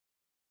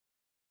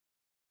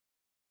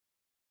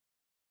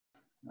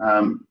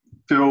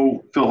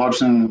Phil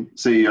Hodgson,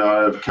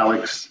 CEO of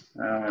Calix,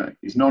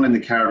 is not in the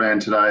caravan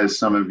today, as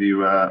some of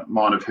you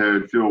might have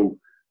heard. Phil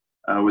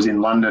was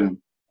in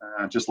London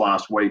just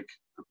last week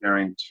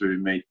preparing to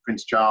meet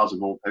Prince Charles,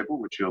 of all people,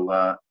 which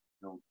you'll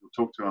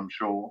talk to, I'm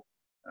sure,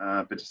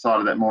 but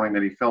decided that morning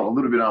that he felt a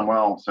little bit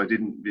unwell, so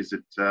didn't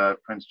visit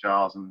Prince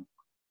Charles, and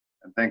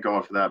thank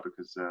God for that,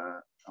 because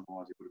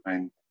otherwise he would have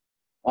been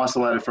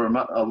isolated for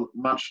a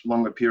much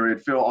longer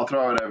period. Phil, I'll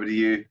throw it over to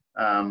you.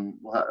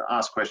 We'll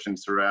ask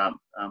questions throughout.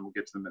 We'll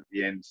get to them at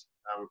the end.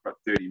 We've got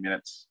 30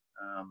 minutes.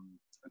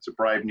 It's a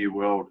brave new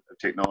world of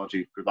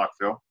technology. Good luck,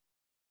 Phil.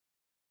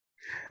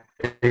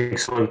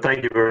 Excellent.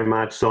 Thank you very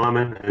much,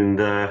 Simon, and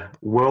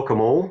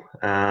welcome all.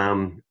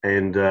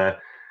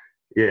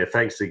 Yeah,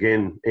 thanks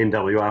again,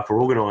 NWR, for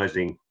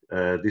organising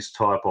this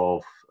type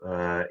of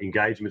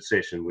engagement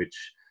session,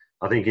 which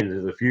I think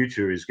into the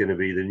future is going to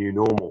be the new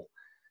normal.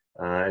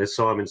 As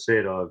Simon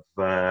said,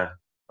 I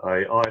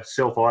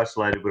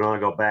self-isolated when I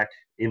got back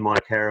in my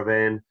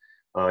caravan.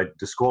 I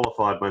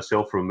disqualified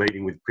myself from a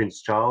meeting with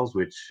Prince Charles,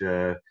 which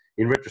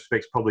in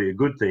retrospect is probably a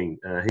good thing.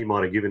 He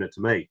might have given it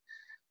to me.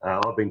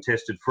 I've been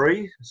tested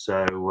free,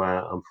 so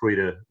I'm free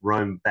to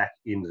roam back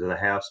into the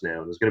house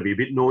now. There's going to be a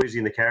bit noisy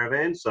in the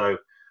caravan, so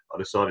I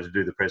decided to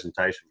do the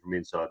presentation from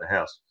inside the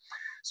house.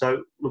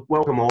 So, look,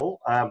 welcome all.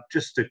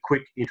 Just a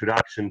quick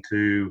introduction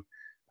to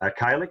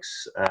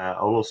Calix.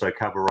 I'll also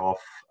cover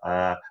off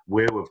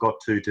where we've got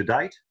to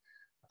date,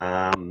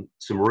 some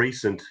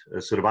recent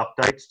sort of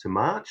updates to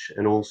March,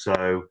 and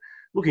also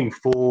looking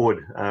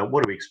forward,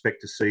 what do we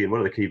expect to see and what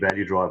are the key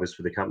value drivers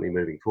for the company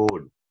moving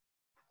forward.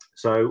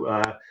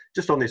 So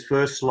just on this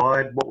first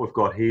slide, what we've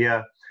got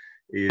here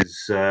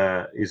is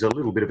a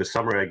little bit of a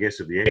summary, I guess,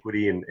 of the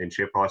equity and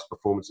share price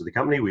performance of the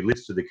company. We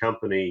listed the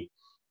company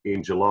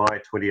in July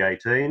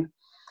 2018.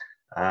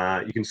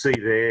 You can see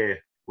there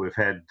we've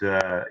had,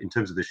 in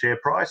terms of the share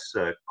price,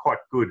 quite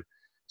good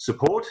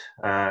support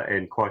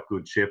and quite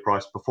good share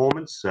price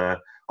performance.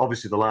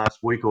 Obviously, the last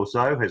week or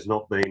so has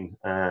not been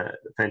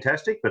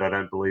fantastic, but I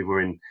don't believe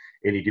we're in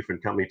any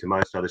different company to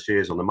most other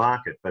shares on the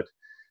market. But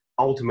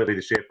ultimately,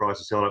 the share price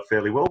has held up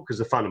fairly well because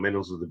the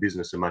fundamentals of the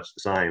business are much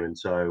the same. And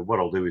so what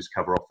I'll do is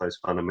cover off those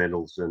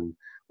fundamentals and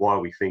why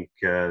we think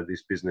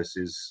this business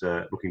is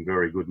looking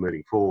very good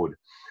moving forward.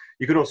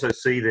 You can also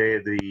see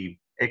there the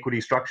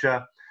equity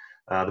structure.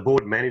 The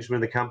board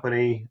management of the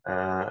company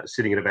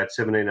sitting at about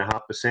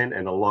 17.5%,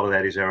 and a lot of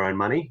that is our own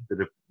money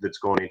that's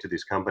gone into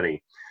this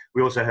company.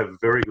 We also have a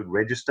very good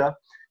register.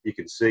 You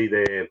can see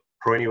there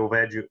perennial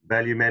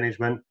value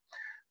management.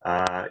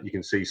 You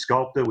can see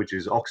Sculptor, which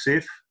is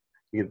Oxif.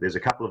 There's a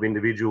couple of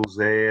individuals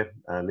there,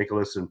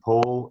 Nicholas and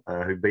Paul,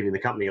 who've been in the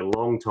company a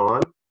long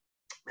time,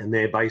 and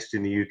they're based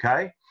in the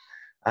UK.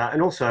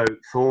 And also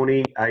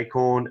Thorney,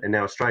 Acorn, and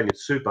now Australian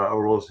Super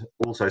are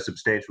also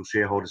substantial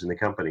shareholders in the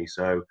company.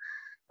 So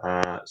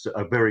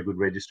a very good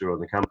register on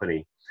the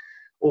company.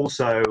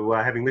 Also,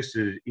 having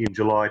listed in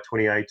July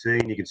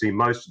 2018, you can see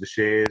most of the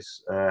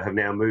shares have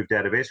now moved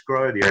out of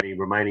escrow. The only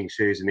remaining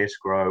shares in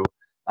escrow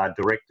are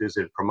directors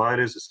and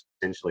promoters,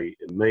 essentially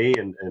me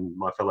and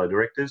my fellow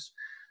directors.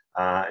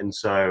 And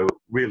so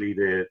really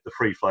the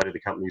free float of the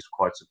company is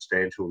quite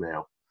substantial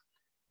now.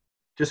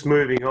 Just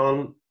moving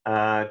on,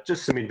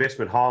 just some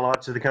investment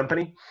highlights of the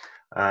company.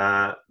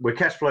 We're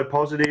cash flow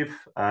positive.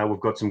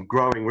 We've got some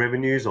growing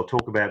revenues. I'll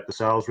talk about the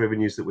sales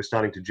revenues that we're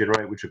starting to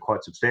generate, which are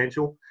quite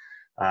substantial.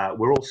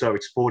 We're also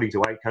exporting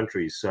to 8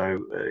 countries,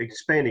 so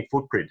expanding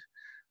footprint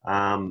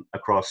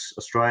across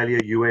Australia,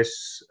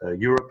 US,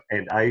 Europe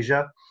and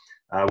Asia.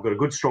 We've got a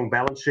good strong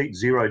balance sheet,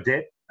 0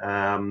 debt,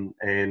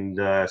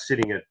 and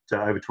sitting at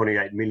over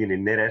 28 million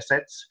in net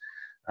assets.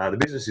 The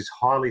business is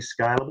highly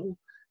scalable.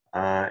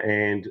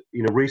 And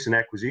in a recent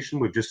acquisition,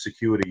 we've just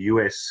secured a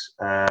US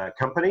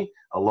company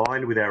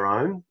aligned with our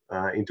own,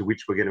 into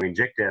which we're going to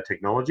inject our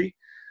technology.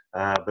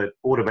 But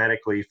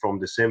automatically from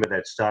December,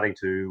 that's starting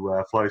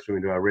to flow through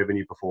into our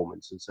revenue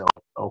performance. And so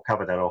I'll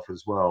cover that off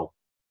as well.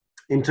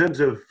 In terms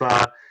of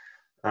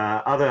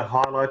other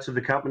highlights of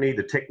the company,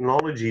 the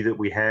technology that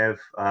we have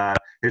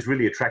has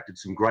really attracted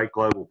some great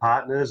global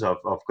partners. I've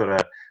got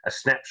a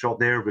snapshot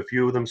there of a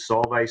few of them: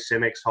 Solvay,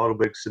 Cemex,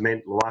 Heidelberg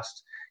Cement,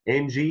 Lust,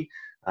 Engie.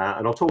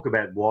 And I'll talk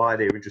about why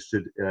they're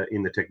interested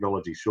in the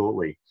technology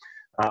shortly.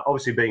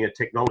 Obviously, being a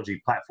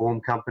technology platform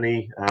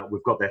company,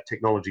 we've got that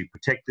technology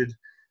protected.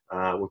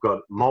 We've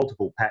got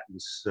multiple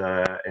patents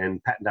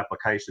and patent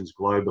applications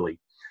globally.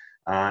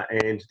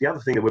 And the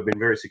other thing that we've been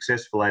very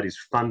successful at is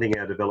funding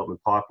our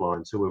development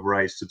pipeline. So we've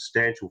raised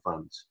substantial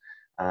funds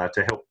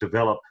to help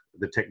develop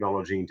the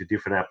technology into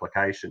different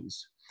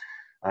applications.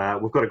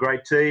 We've got a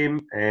great team,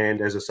 and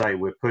as I say,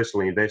 we're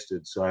personally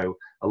invested. So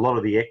a lot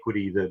of the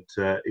equity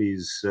that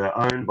is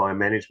owned by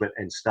management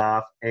and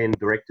staff and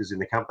directors in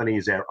the company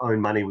is our own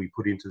money we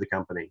put into the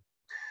company.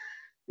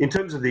 In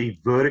terms of the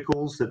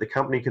verticals that the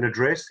company can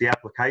address, the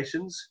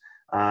applications,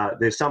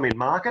 there's some in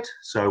market,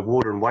 so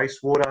water and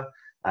wastewater,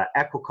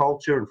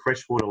 aquaculture and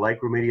freshwater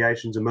lake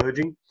remediations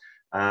emerging.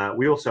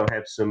 We also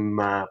have some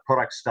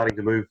products starting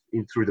to move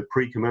in through the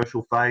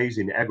pre-commercial phase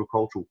in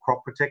agricultural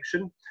crop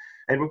protection.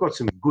 And we've got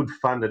some good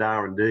funded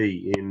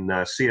R&D in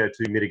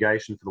CO2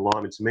 mitigation for the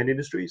lime and cement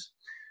industries,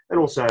 and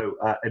also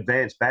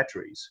advanced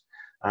batteries.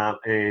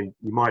 And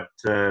you might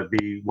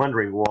be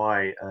wondering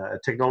why a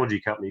technology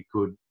company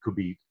could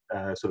be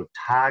sort of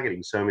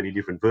targeting so many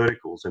different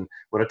verticals. And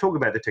when I talk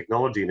about the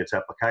technology and its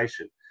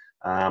application,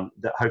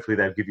 that hopefully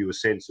they'll give you a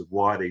sense of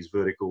why these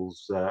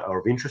verticals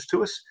are of interest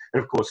to us.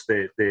 And of course,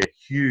 they're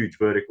huge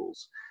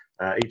verticals.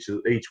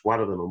 Each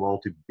one of them are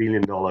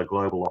multi-billion-dollar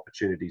global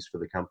opportunities for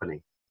the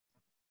company.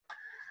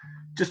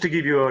 Just to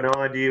give you an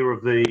idea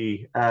of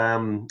the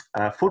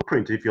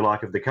footprint, if you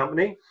like, of the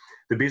company,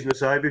 the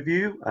business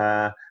overview,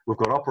 we've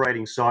got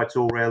operating sites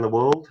all around the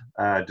world,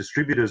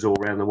 distributors all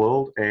around the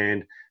world,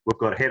 and we've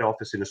got a head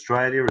office in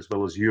Australia as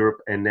well as Europe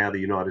and now the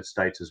United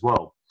States as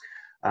well.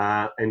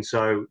 And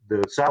so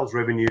the sales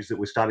revenues that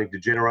we're starting to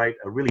generate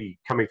are really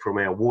coming from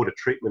our water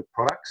treatment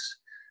products,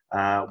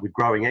 with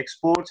growing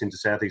exports into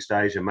Southeast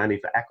Asia,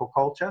 mainly for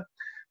aquaculture,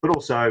 but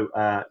also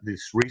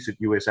this recent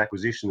US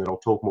acquisition that I'll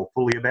talk more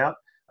fully about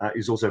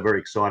is also very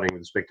exciting with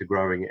respect to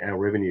growing our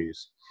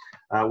revenues.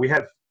 We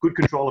have good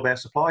control of our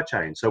supply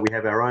chain. So we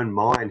have our own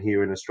mine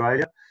here in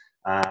Australia,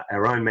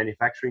 our own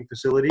manufacturing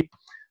facility,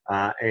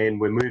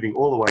 and we're moving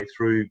all the way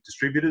through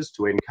distributors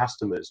to end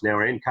customers. Now,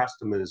 our end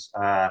customers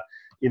are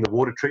in the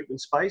water treatment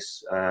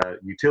space,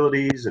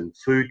 utilities and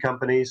food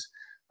companies.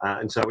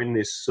 And so in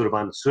this sort of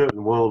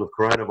uncertain world of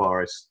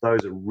coronavirus,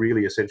 those are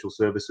really essential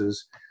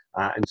services.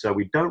 And so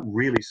we don't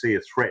really see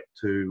a threat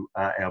to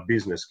our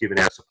business, given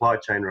our supply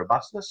chain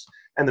robustness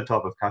and the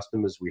type of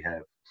customers we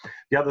have.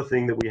 The other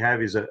thing that we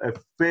have is a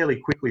fairly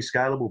quickly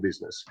scalable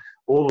business.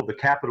 All of the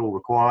capital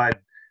required,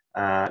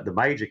 the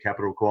major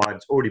capital required,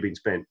 has already been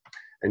spent.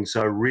 And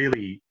so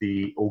really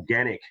the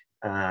organic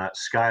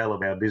scale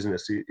of our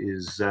business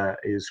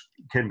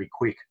can be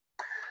quick.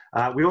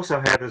 We also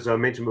have, as I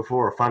mentioned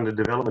before, a funded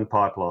development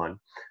pipeline.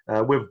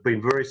 We've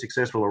been very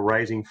successful at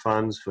raising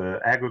funds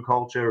for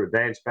agriculture,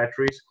 advanced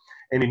batteries,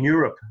 and in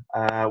Europe,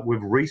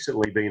 we've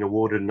recently been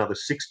awarded another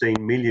 16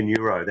 million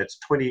euro, that's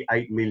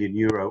 28 million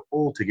euro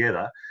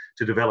altogether,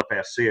 to develop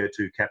our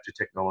CO2 capture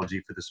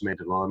technology for the cement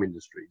and lime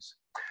industries.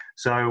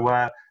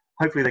 So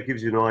hopefully that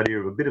gives you an idea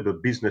of a bit of a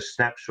business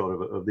snapshot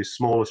of this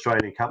small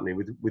Australian company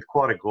with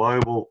quite a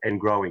global and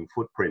growing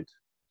footprint.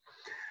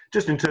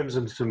 Just in terms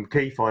of some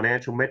key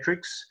financial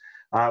metrics,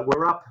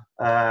 we're up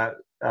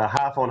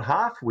half on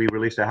half. We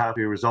released our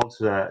half-year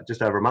results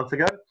just over a month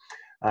ago.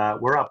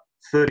 We're up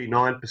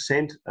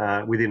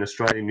 39% within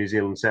Australia, New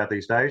Zealand,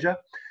 Southeast Asia.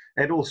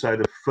 And also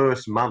the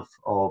first month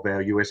of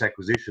our US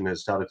acquisition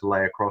has started to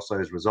lay across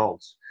those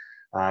results.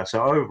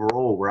 So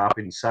overall, we're up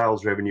in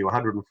sales revenue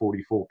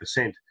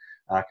 144%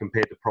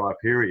 compared to prior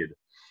period.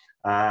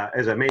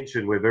 As I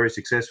mentioned, we're very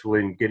successful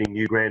in getting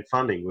new grant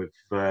funding.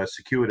 We've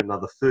secured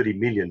another 30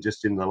 million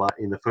just in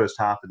the first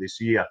half of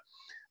this year.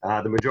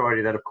 The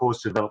majority of that, of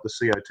course, to develop the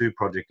CO2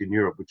 project in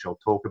Europe, which I'll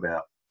talk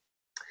about.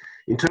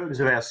 In terms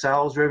of our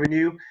sales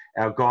revenue,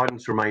 our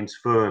guidance remains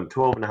firm,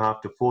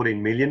 12.5 to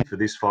 14 million for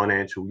this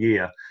financial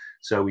year.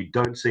 So we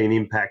don't see an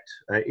impact,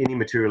 any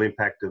material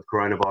impact of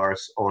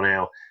coronavirus on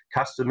our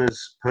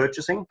customers'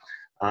 purchasing,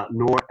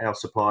 nor our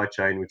supply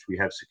chain, which we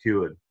have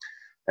secured.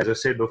 As I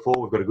said before,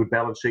 we've got a good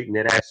balance sheet,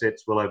 net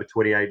assets well over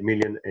 28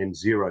 million and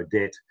zero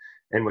debt,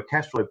 and we're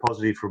cash flow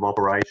positive from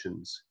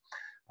operations.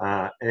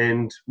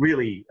 And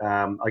really,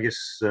 I guess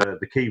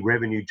the key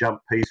revenue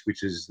jump piece,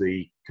 which is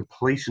the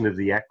completion of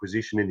the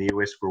acquisition in the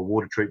US for a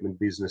water treatment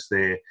business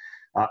there,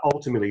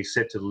 ultimately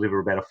set to deliver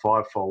about a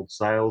 5-fold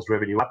sales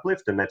revenue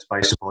uplift, and that's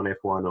based upon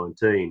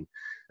FY19.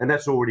 And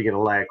that's already going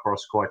to lay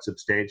across quite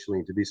substantially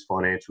into this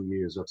financial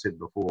year, as I've said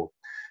before.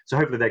 So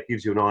hopefully that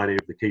gives you an idea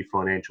of the key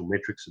financial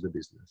metrics of the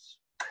business.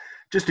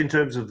 Just in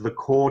terms of the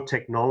core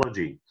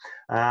technology,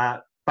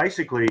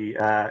 basically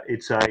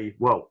it's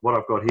what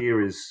I've got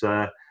here is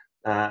the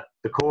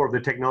core of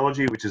the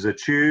technology, which is a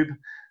tube.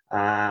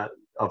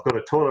 I've got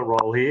a toilet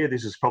roll here.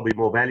 This is probably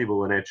more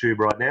valuable than our tube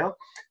right now.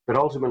 But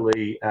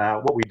ultimately,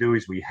 what we do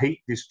is we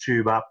heat this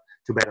tube up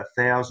to about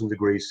 1,000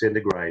 degrees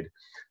centigrade.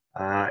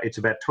 It's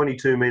about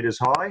 22 meters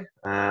high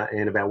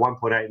and about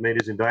 1.8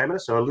 meters in diameter,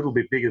 so a little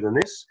bit bigger than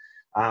this.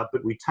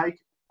 But we take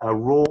a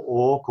raw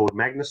ore called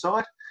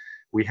magnesite.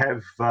 We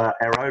have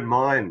our own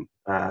mine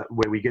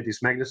where we get this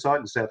magnesite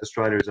in South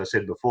Australia, as I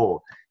said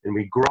before, and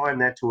we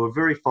grind that to a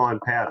very fine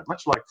powder,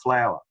 much like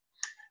flour.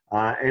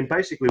 And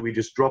basically, we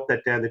just drop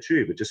that down the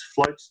tube. It just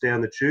floats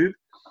down the tube.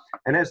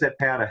 And as that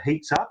powder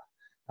heats up,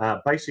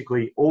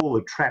 basically all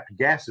the trapped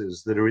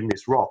gases that are in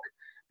this rock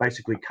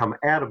basically come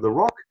out of the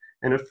rock,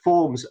 and it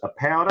forms a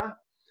powder,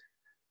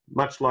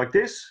 much like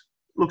this.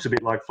 Looks a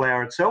bit like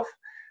flour itself.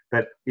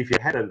 But if you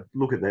had a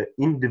look at the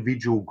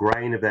individual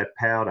grain of that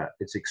powder,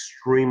 it's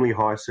extremely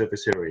high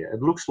surface area.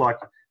 It looks like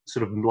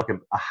sort of like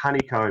a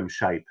honeycomb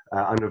shape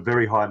under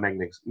very high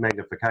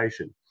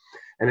magnification.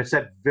 And it's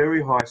that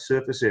very high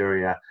surface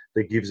area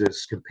that gives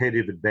us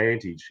competitive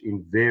advantage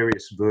in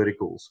various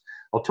verticals.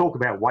 I'll talk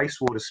about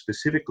wastewater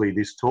specifically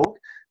this talk,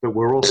 but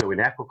we're also in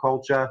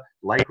aquaculture,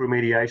 lake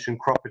remediation,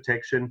 crop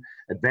protection,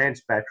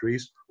 advanced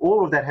batteries.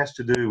 All of that has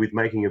to do with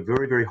making a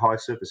very, very high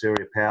surface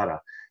area powder.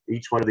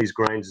 Each one of these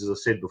grains, as I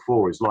said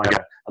before, is like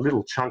a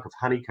little chunk of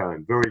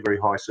honeycomb, very, very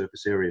high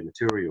surface area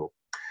material.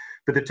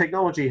 But the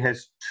technology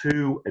has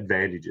two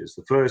advantages.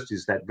 The first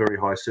is that very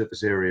high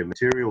surface area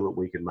material that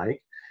we can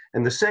make.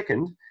 And the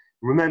second,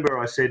 remember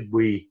I said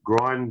we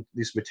grind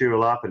this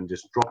material up and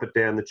just drop it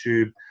down the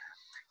tube.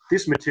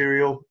 This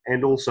material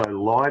and also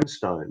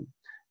limestone,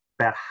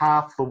 about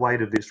half the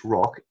weight of this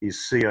rock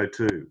is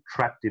CO2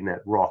 trapped in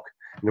that rock.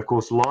 And of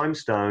course,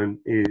 limestone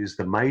is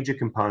the major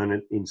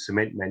component in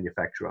cement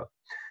manufacture.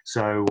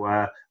 So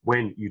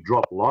when you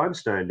drop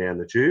limestone down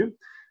the tube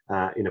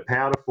in a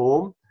powder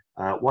form,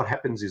 what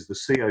happens is the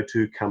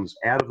CO2 comes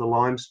out of the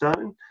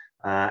limestone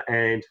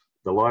and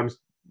the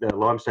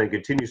limestone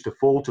continues to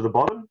fall to the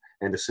bottom,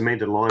 and the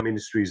cement and lime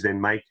industries then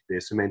make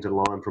their cement and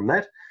lime from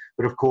that.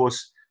 But of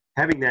course,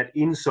 having that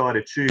inside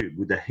a tube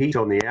with the heat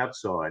on the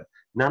outside,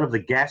 none of the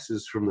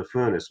gases from the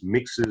furnace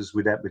mixes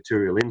with that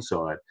material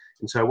inside.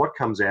 And so what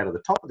comes out of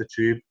the top of the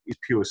tube is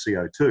pure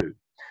CO2.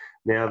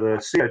 Now, the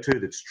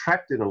CO2 that's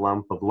trapped in a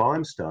lump of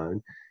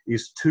limestone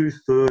is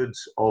 2/3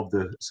 of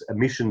the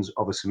emissions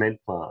of a cement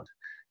plant.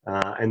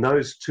 And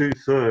those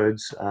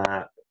 2/3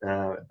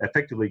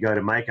 effectively go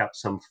to make up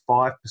some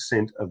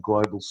 5% of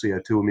global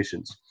CO2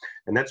 emissions.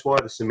 And that's why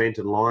the cement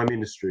and lime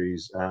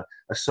industries are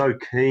so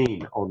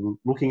keen on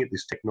looking at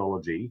this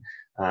technology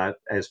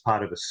as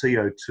part of a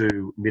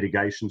CO2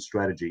 mitigation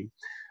strategy.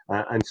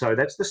 And so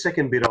that's the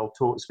second bit I'll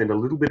spend a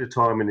little bit of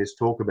time in this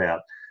talk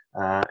about,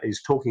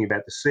 is talking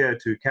about the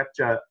CO2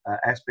 capture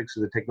aspects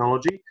of the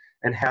technology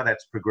and how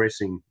that's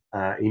progressing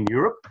in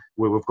Europe,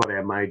 where we've got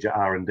our major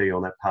R&D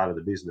on that part of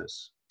the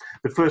business.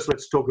 But first,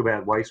 let's talk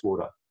about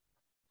wastewater.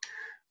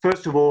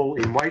 First of all,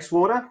 in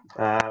wastewater,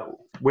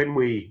 when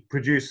we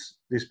produce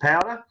this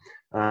powder,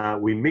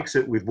 we mix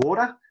it with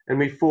water and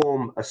we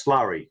form a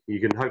slurry. You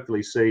can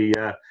hopefully see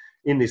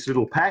in this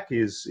little pack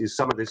is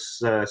some of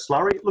this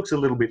slurry. It looks a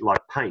little bit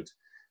like paint.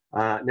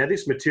 Now,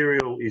 this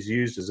material is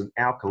used as an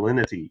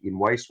alkalinity in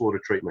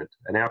wastewater treatment,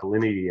 an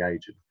alkalinity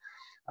agent.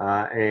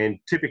 And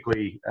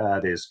typically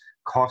there's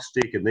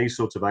caustic and these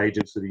sorts of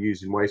agents that are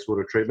used in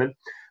wastewater treatment.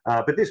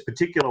 But this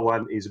particular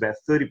one is about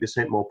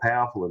 30% more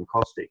powerful than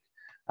caustic.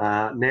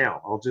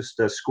 Now, I'll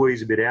just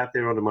squeeze a bit out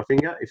there onto my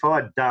finger. If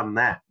I'd done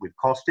that with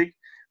caustic,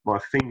 my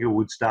finger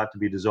would start to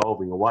be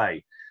dissolving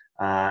away.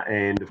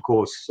 And of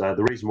course,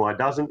 the reason why it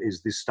doesn't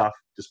is this stuff,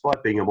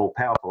 despite being a more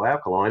powerful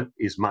alkaline,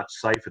 is much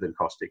safer than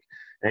caustic.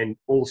 And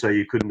also,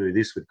 you couldn't do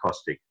this with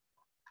caustic.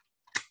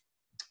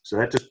 So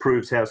that just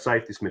proves how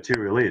safe this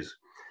material is.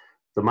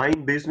 The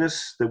main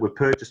business that we've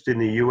purchased in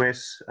the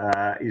US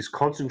is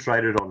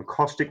concentrated on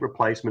caustic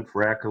replacement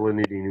for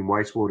alkalinity in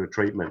wastewater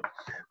treatment.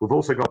 We've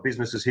also got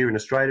businesses here in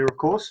Australia, of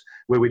course,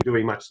 where we're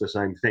doing much the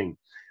same thing.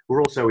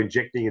 We're also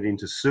injecting it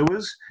into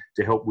sewers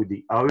to help with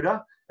the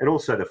odour and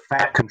also the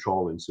fat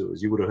control in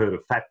sewers. You would have heard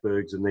of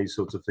fatbergs and these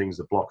sorts of things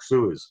that block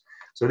sewers.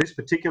 So this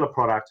particular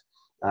product,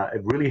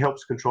 it really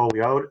helps control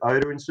the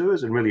odour in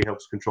sewers and really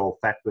helps control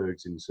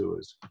fatbergs in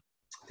sewers.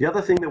 The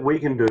other thing that we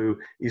can do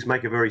is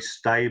make a very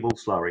stable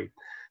slurry.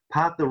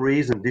 Part of the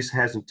reason this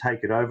hasn't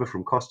taken over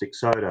from caustic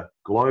soda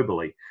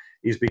globally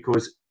is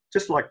because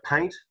just like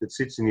paint that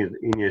sits in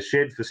your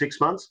shed for 6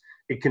 months,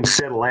 it can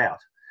settle out.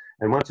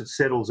 And once it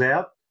settles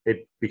out,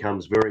 it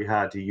becomes very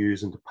hard to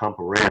use and to pump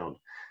around.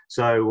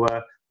 So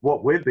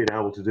what we've been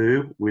able to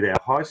do with our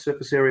high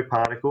surface area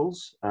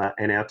particles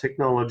and our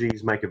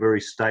technologies make a very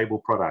stable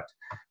product.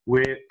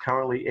 We're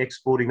currently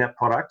exporting that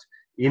product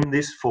in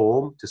this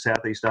form to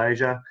Southeast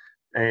Asia.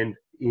 And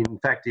in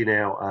fact, in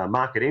our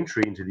market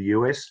entry into the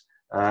US,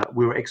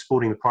 we were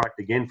exporting the product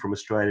again from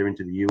Australia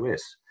into the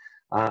US.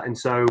 And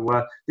so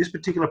this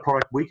particular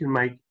product we can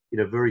make in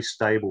a very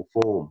stable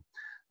form.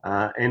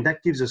 And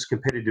that gives us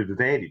competitive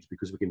advantage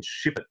because we can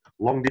ship it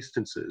long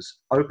distances,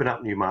 open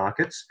up new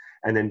markets,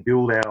 and then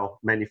build our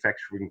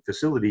manufacturing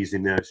facilities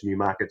in those new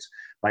markets,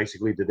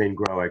 basically to then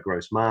grow our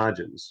gross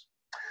margins.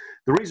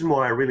 The reason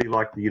why I really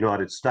like the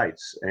United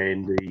States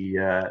and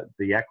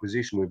the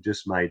acquisition we've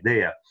just made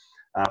there,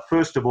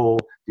 first of all,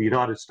 the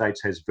United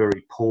States has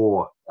very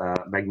poor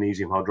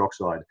magnesium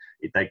hydroxide.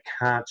 They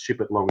can't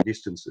ship it long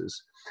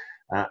distances.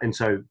 And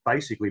so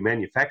basically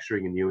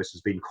manufacturing in the US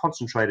has been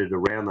concentrated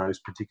around those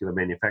particular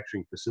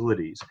manufacturing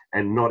facilities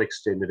and not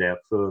extended out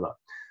further.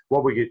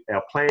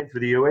 Our plan for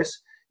the US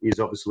is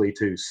obviously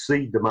to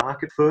seed the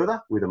market further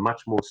with a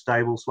much more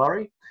stable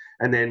slurry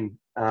and then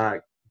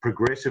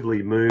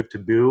progressively move to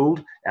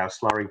build our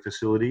slurrying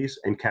facilities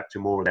and capture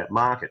more of that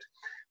market.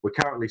 We're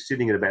currently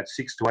sitting at about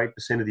 6 to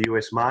 8% of the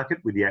US market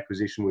with the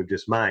acquisition we've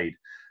just made.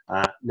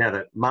 Now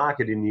the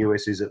market in the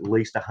US is at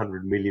least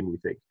 100 million, we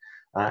think.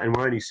 And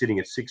we're only sitting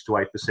at 6 to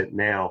 8%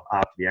 now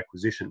after the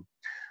acquisition.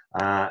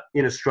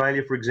 In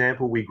Australia, for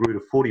example, we grew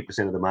to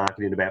 40% of the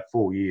market in about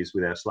 4 years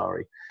with our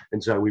slurry.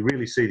 And so we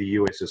really see the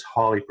US as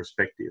highly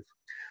prospective.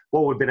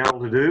 What we've been able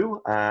to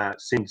do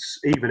since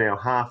even our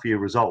half-year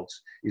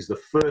results is the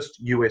first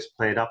US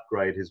plant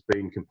upgrade has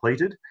been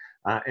completed,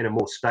 and a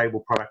more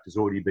stable product has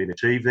already been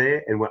achieved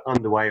there, and we're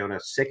underway on a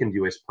second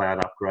US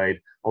plant upgrade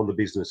on the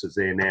businesses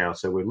there now.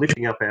 So we're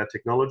lifting up our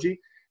technology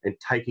and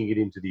taking it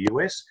into the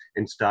US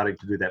and starting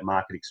to do that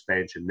market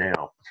expansion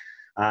now.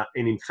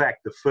 And in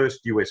fact, the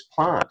first US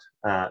plant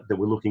that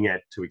we're looking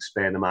at to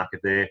expand the market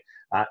there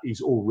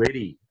is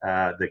already,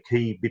 the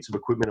key bits of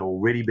equipment are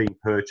already being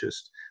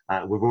purchased.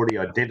 We've already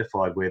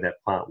identified where that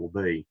plant will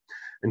be.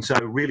 And so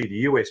really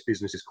the US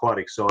business is quite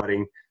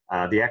exciting.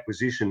 The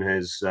acquisition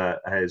is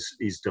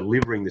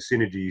delivering the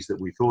synergies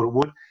that we thought it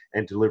would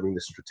and delivering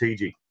the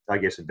strategic, I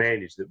guess,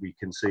 advantage that we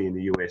can see in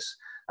the US.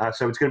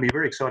 So it's going to be a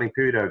very exciting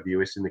period over the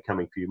US in the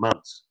coming few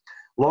months.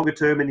 Longer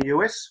term in the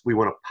US, we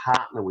want to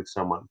partner with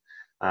someone.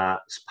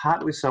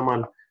 Partner with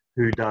someone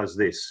who does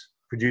this,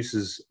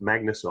 produces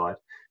magnesite.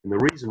 And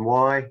the reason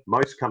why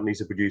most companies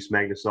that produce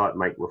magnesite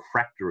make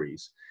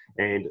refractories,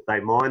 and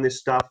they mine this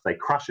stuff, they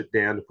crush it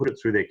down to put it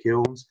through their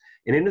kilns,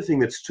 and anything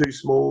that's too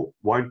small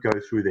won't go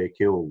through their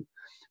kiln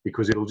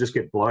because it'll just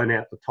get blown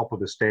out the top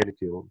of a standard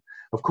kiln.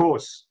 Of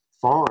course,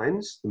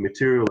 fines, the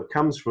material that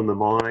comes from the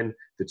mine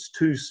that's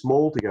too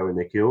small to go in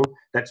their kiln,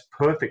 that's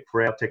perfect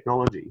for our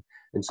technology.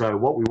 And so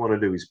what we want to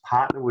do is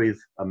partner with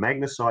a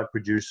magnesite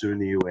producer in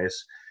the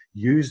US,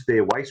 use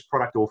their waste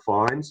product or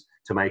fines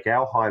to make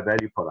our high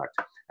value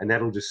product. And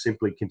that'll just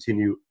simply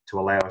continue to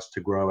allow us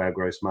to grow our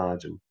gross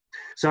margin.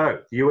 So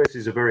the US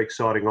is a very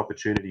exciting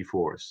opportunity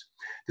for us.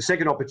 The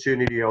second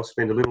opportunity I'll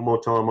spend a little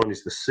more time on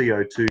is the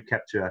CO2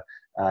 capture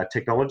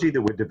technology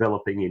that we're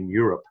developing in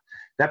Europe.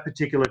 That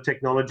particular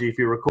technology, if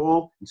you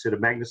recall, instead of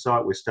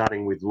magnesite, we're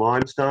starting with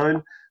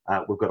limestone.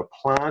 We've got a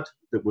plant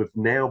that we've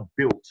now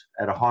built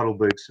at a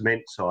Heidelberg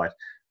Cement site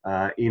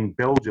in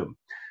Belgium.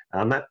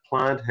 That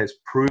plant has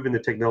proven the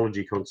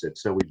technology concept.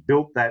 So we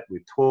built that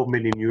with 12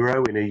 million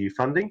euro in EU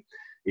funding.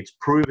 It's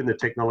proven the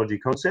technology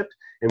concept,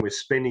 and we're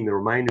spending the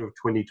remainder of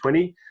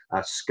 2020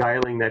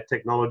 scaling that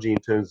technology in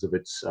terms of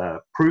its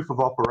proof of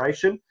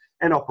operation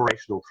and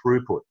operational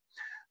throughput.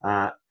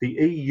 The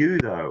EU,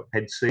 though,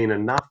 had seen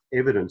enough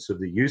evidence of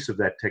the use of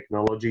that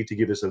technology to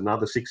give us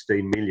another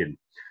 16 million.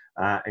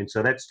 And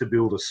so that's to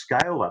build a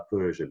scale-up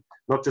version,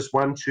 not just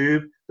one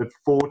tube, but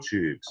 4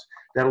 tubes.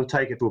 That'll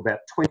take it to about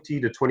 20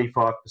 to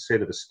 25%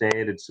 of a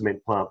standard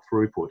cement plant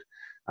throughput.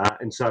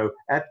 And so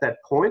at that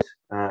point,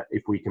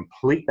 if we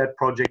complete that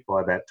project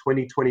by about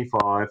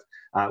 2025,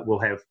 we'll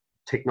have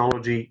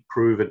technology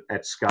proven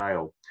at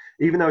scale.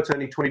 Even though it's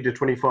only 20 to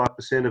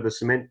 25% of a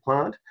cement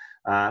plant,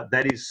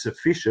 that is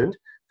sufficient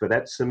for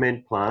that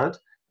cement plant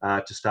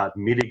to start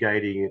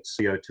mitigating its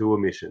CO2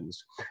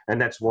 emissions. And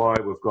that's why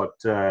we've got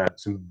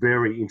some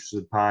very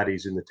interested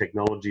parties in the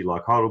technology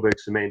like Heidelberg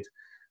Cement,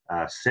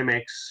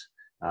 Cemex,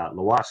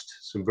 Lawast,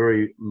 some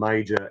very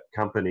major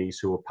companies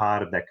who are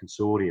part of that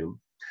consortium.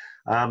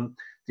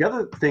 The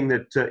other thing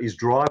that is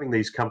driving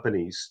these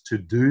companies to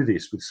do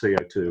this with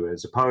CO2,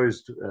 as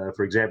opposed,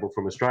 for example,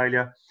 from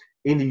Australia,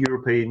 in the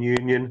European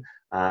Union,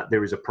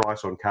 there is a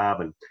price on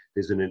carbon.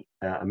 There's an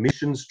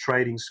emissions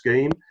trading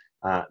scheme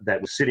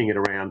that was sitting at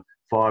around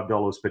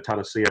 $5 per tonne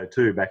of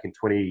CO2 back in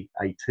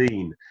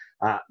 2018.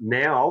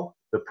 Now,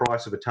 the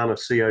price of a tonne of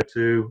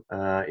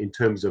CO2 in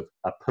terms of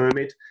a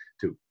permit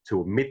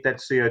to emit that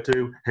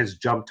CO2 has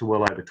jumped to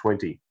well over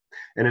 20.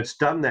 And it's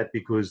done that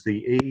because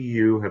the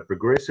EU have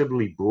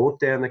progressively brought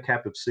down the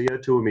cap of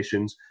CO2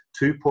 emissions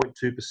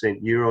 2.2%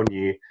 year on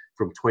year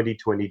from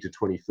 2020 to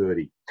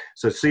 2030.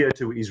 So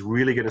CO2 is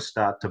really going to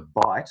start to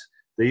bite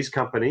these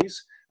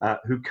companies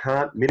who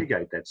can't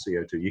mitigate that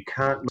CO2. You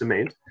can't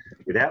cement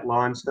without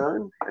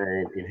limestone,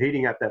 and in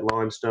heating up that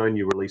limestone,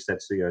 you release that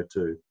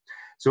CO2.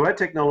 So our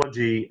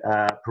technology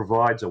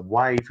provides a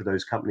way for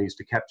those companies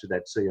to capture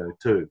that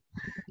CO2.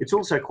 It's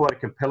also quite a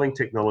compelling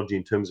technology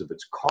in terms of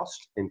its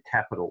cost and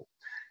capital.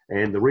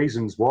 And the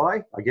reasons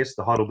why, I guess,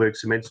 the Heidelberg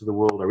Cements of the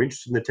world are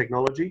interested in the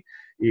technology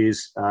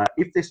is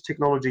if this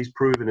technology is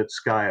proven at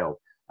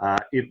scale,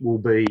 it will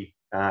be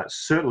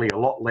certainly a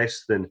lot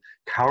less than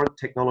current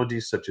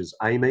technologies such as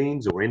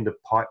amines or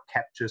end-of-pipe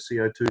capture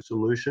CO2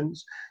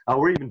 solutions,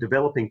 or even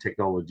developing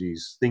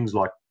technologies, things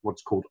like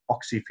what's called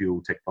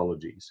oxy-fuel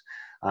technologies.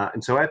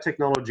 And so our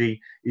technology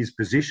is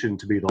positioned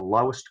to be the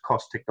lowest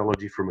cost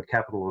technology from a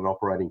capital and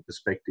operating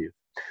perspective.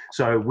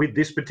 So with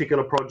this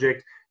particular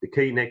project, the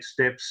key next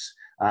steps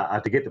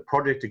are to get the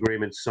project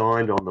agreement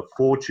signed on the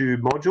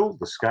 4-tube module,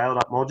 the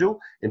scaled-up module,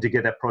 and to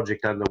get that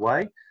project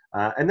underway.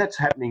 And that's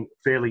happening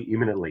fairly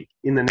imminently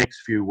in the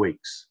next few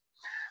weeks.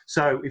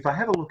 So if I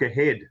have a look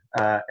ahead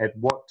at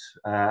what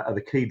are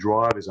the key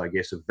drivers, I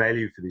guess, of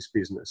value for this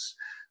business,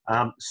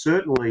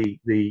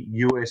 certainly the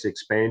US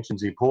expansion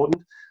is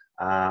important.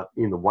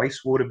 In the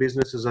wastewater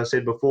business, as I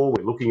said before,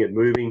 we're looking at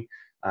moving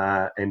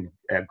and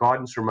our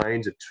guidance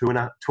remains at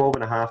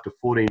 12.5 to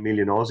 14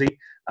 million Aussie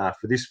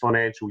for this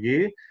financial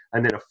year,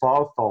 and then a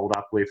 5-fold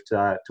uplift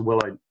to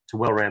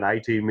well around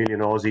 18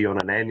 million Aussie on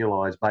an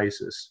annualised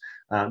basis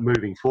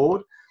moving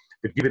forward.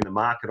 But given the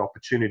market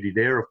opportunity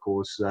there, of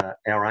course,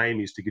 our aim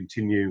is to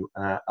continue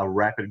a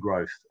rapid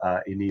growth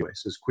in the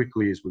US as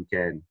quickly as we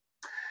can.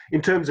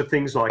 In terms of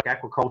things like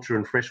aquaculture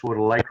and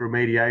freshwater lake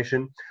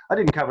remediation, I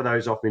didn't cover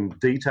those off in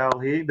detail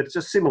here, but it's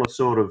a similar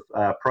sort of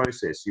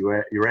process.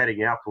 You're adding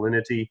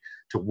alkalinity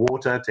to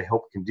water to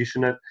help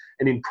condition it.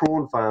 And in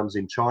prawn farms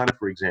in China,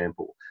 for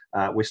example,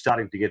 we're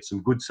starting to get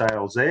some good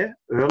sales there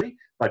early,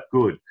 but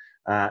good.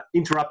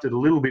 Interrupted a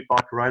little bit by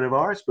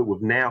coronavirus, but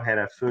we've now had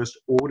our first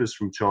orders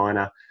from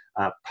China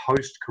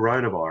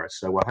post-coronavirus.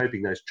 So we're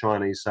hoping those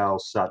Chinese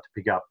sales start to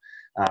pick up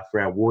for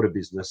our water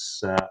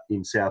business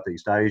in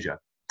Southeast Asia.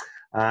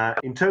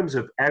 In terms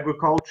of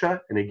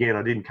agriculture, and again,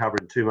 I didn't cover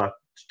in too much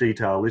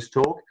detail this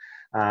talk,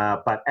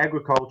 but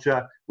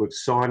agriculture, we've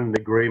signed an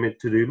agreement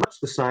to do much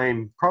the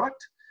same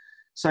product,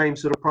 same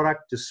sort of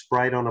product, just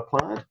sprayed on a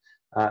plant.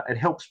 It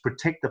helps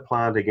protect the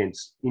plant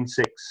against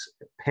insects,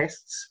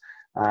 pests.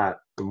 And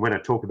when I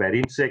talk about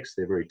insects,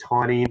 they're very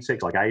tiny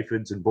insects like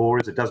aphids and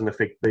borers. It doesn't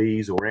affect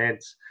bees or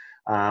ants,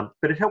 but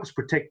it helps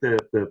protect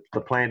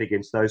the plant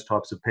against those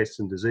types of pests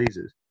and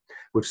diseases.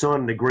 We've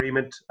signed an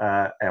agreement,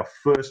 our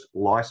first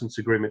license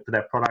agreement for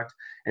that product,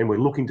 and we're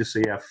looking to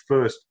see our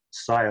first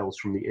sales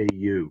from the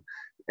EU.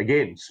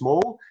 Again,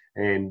 small,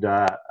 and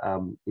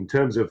in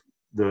terms of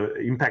the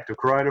impact of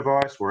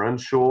coronavirus, we're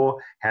unsure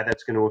how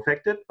that's going to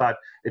affect it, but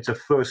it's a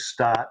first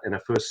start and a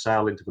first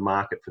sale into the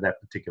market for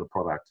that particular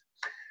product.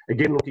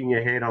 Again, looking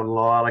ahead on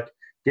LEILAC,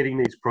 getting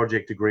these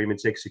project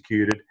agreements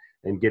executed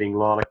and getting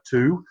LEILAC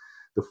 2,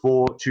 the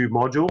 4-tube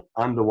module,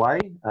 underway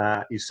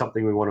is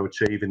something we want to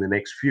achieve in the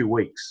next few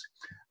weeks.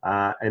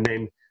 And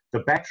then the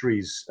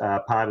batteries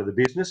part of the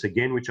business,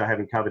 again, which I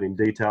haven't covered in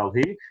detail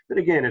here, but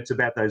again, it's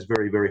about those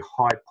very, very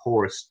high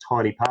porous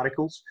tiny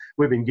particles.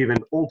 We've been given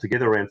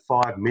altogether around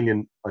 5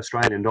 million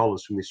Australian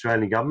dollars from the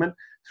Australian government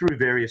through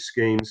various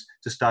schemes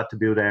to start to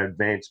build our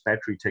advanced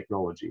battery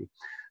technology.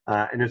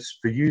 And it's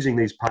for using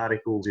these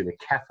particles in a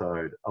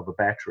cathode of a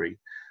battery.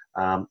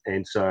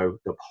 And so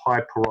the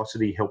high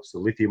porosity helps the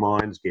lithium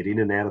ions get in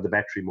and out of the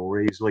battery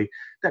more easily.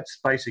 That's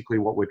basically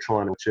what we're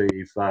trying to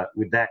achieve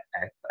with that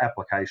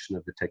application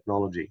of the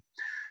technology.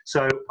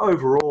 So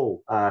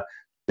overall,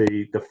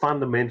 the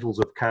fundamentals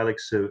of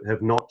Calix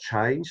have not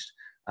changed.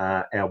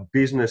 Our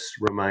business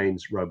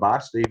remains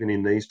robust even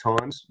in these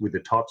times with the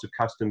types of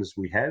customers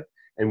we have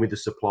and with the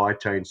supply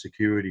chain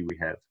security we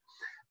have.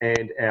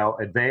 And our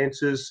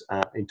advances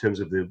in terms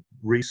of the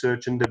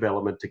research and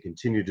development to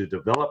continue to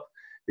develop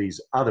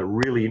these other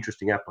really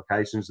interesting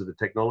applications of the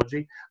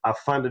technology are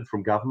funded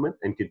from government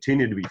and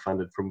continue to be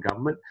funded from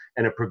government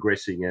and are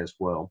progressing as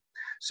well.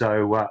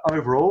 So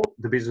overall,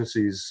 the business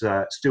is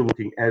still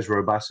looking as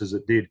robust as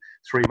it did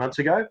 3 months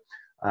ago,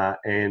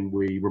 and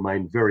we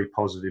remain very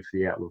positive for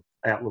the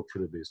outlook for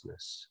the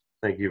business.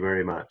 Thank you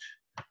very much.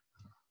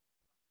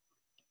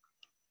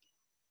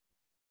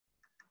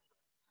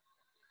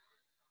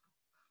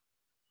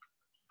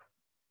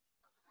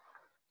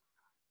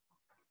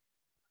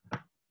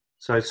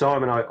 So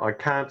Simon, I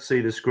can't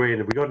see the screen.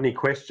 Have we got any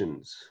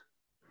questions?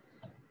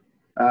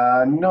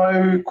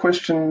 No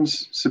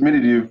questions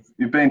submitted.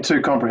 You've been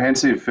too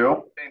comprehensive,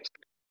 Phil.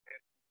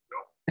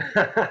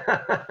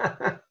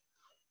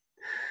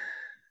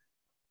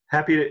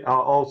 Happy to.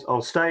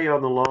 I'll stay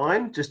on the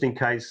line just in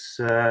case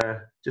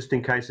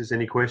there's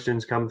any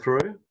questions come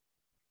through.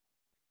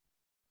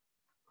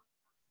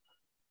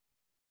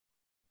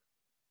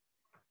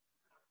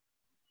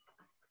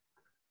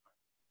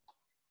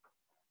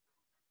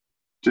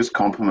 Just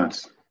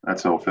compliments.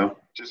 That's all, Phil.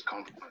 Just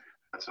compliments.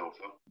 That's all,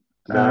 Phil.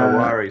 No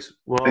worries.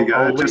 Well,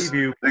 I'll leave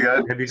you. There you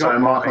go. Have you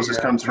got Michael's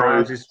just come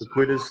through. The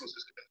quitters.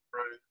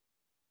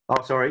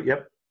 Oh, sorry.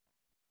 Yep.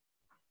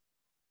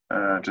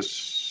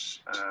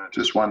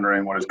 Just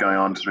wondering what is going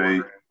on to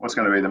be, what's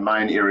going to be the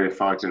main area of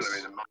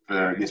focus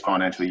for this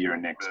financial year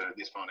and next.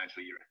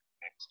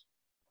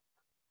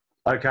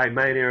 Okay,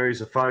 main areas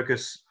of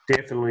focus,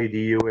 definitely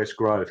the US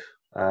growth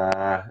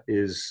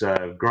is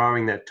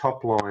growing that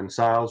top line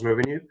sales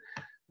revenue,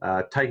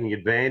 taking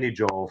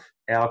advantage of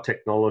our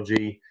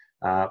technology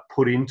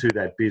put into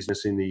that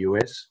business in the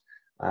US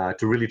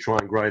to really try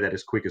and grow that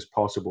as quick as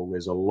possible.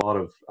 There's a lot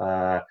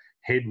of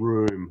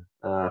headroom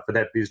for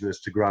that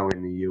business to grow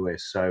in the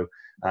US. So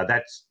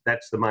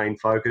that's the main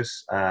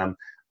focus,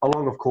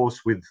 along of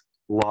course with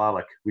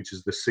LEILAC, which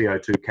is the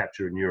CO2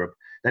 capture in Europe.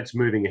 That's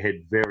moving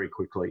ahead very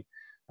quickly.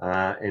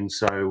 And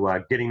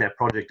so getting that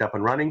project up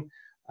and running,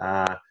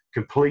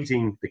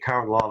 completing the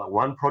current LEILAC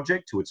 1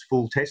 project to its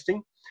full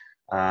testing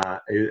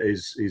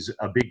is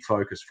a big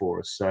focus for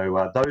us.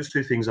 So those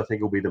two things I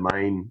think will be the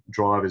main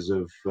drivers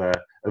of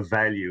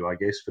value, I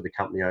guess, for the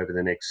company over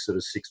the next sort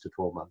of 6 to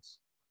 12 months.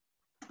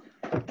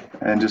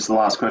 And just the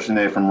last question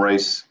there from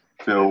Reese.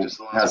 Phil,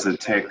 how's the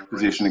tech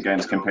position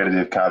against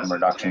competitive carbon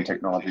reduction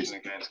technologies?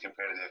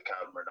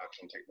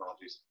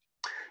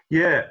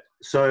 Yeah,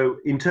 so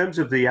in terms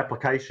of the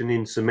application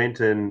in cement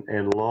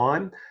and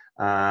lime,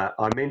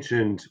 I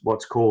mentioned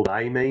what's called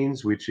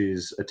amines, which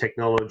is a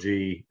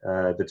technology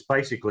that's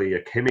basically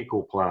a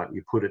chemical plant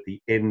you put at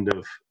the end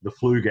of the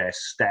flue gas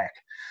stack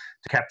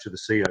to capture the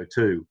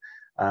CO2.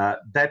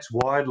 That's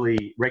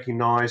widely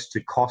recognised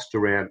to cost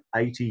around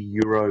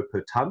 €80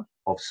 per tonne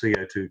of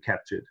CO2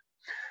 captured.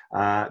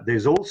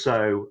 There's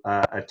also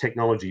a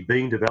technology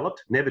being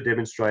developed, never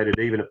demonstrated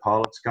even at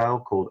pilot scale,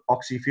 called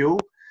oxyfuel.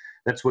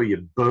 That's where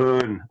you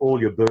burn,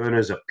 all your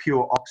burners are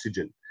pure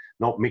oxygen,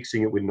 not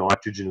mixing it with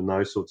nitrogen and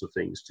those sorts of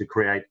things to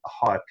create a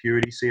high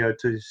purity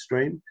CO2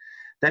 stream.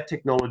 That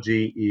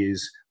technology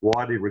is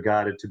widely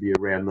regarded to be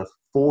around the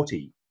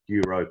 €40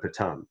 per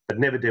tonne, but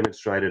never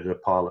demonstrated at a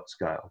pilot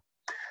scale.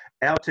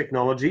 Our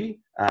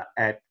technology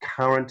at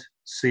current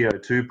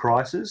CO2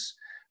 prices,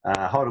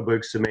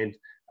 Heidelberg Cement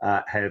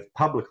have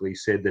publicly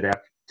said that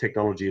our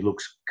technology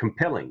looks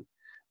compelling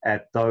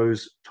at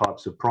those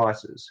types of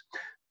prices.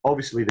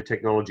 Obviously, the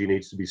technology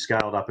needs to be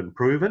scaled up and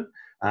proven,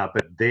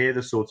 but they're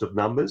the sorts of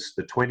numbers,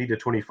 the €20 to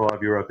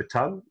 €25 per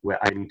tonne, we're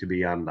aiming to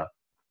be under.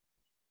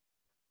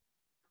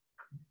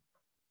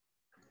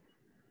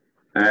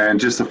 And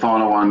just the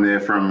final one there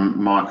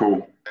from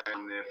Michael.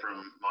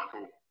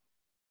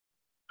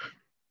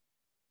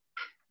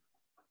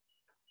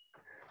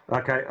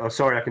 Okay, oh,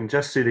 sorry, I can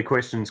just see the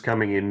questions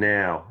coming in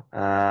now.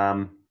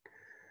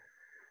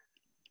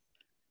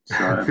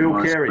 Sorry,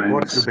 Phil Carey,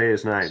 what's the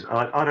bear's name?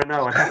 I don't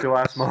know, I'd have to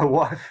ask my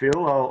wife,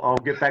 Phil. I'll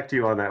get back to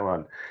you on that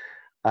one.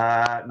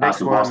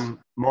 Next one,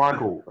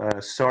 Michael,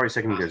 sorry,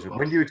 second question.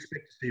 When do you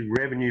expect to see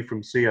revenue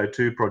from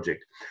CO2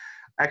 project?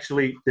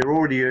 Actually, they're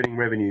already earning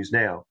revenues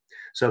now.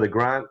 So the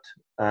grant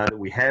that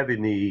we have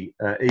in the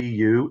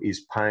EU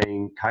is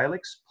paying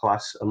Calix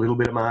plus a little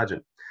bit of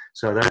margin.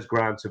 So those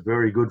grants are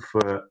very good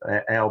for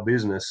our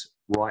business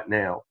right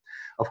now.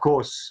 Of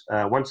course,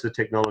 once the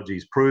technology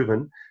is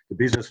proven, the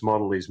business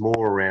model is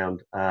more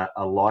around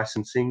a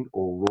licensing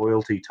or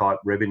royalty type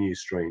revenue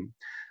stream.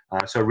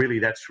 So really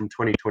that's from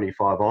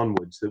 2025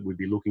 onwards that we'd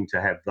be looking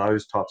to have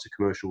those types of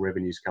commercial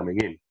revenues coming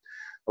in.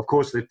 Of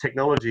course, the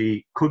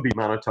technology could be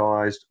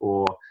monetized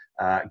or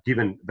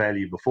given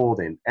value before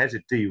then. As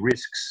it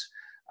de-risks,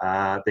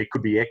 there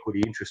could be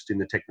equity interest in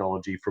the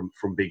technology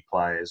from big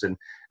players, and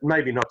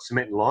maybe not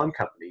cement and lime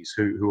companies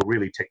who are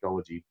really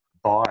technology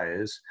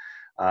buyers,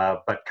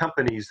 but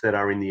companies that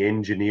are in the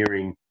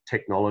engineering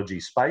technology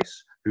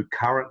space who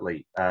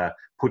currently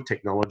put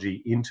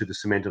technology into the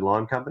cement and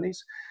lime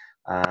companies.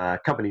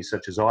 Companies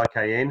such as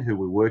IKN, who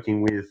we're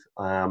working with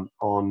on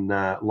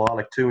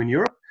LEILAC 2 in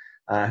Europe,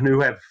 and who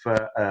have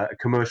a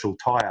commercial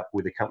tie-up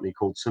with a company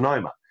called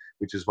Sonoma,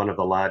 which is one of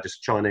the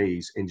largest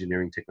Chinese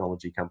engineering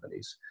technology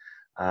companies.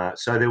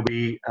 So there'll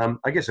be,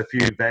 I guess, a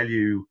few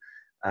value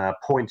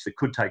points that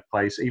could take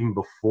place even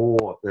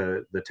before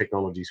the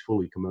technology is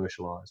fully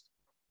commercialised.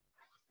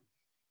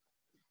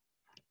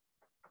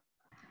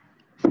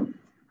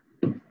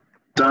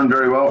 Done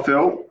very well,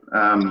 Phil.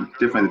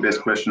 Definitely the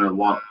best question of the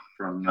lot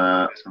from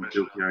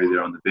Phil Carey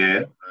there on the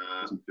bear.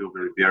 Doesn't feel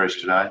very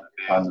bearish today.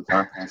 Pardon the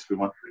pun. That's a good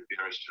one.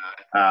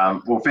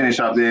 We'll finish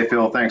up there,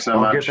 Phil. Thanks so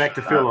much. I'll get back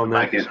to Phil on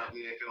that.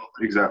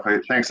 Exactly.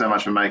 Thanks so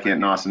much for making it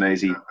nice and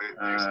easy. Today.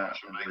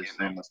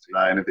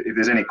 And if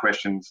there's any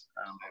questions,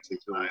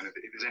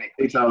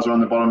 details are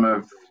on the bottom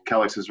of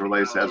Calix's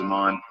release as a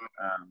mine.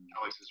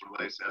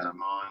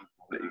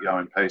 Let you go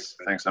in peace.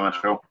 Thanks so much,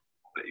 Phil.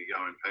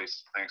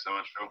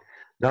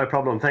 No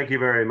problem. Thank you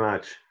very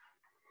much.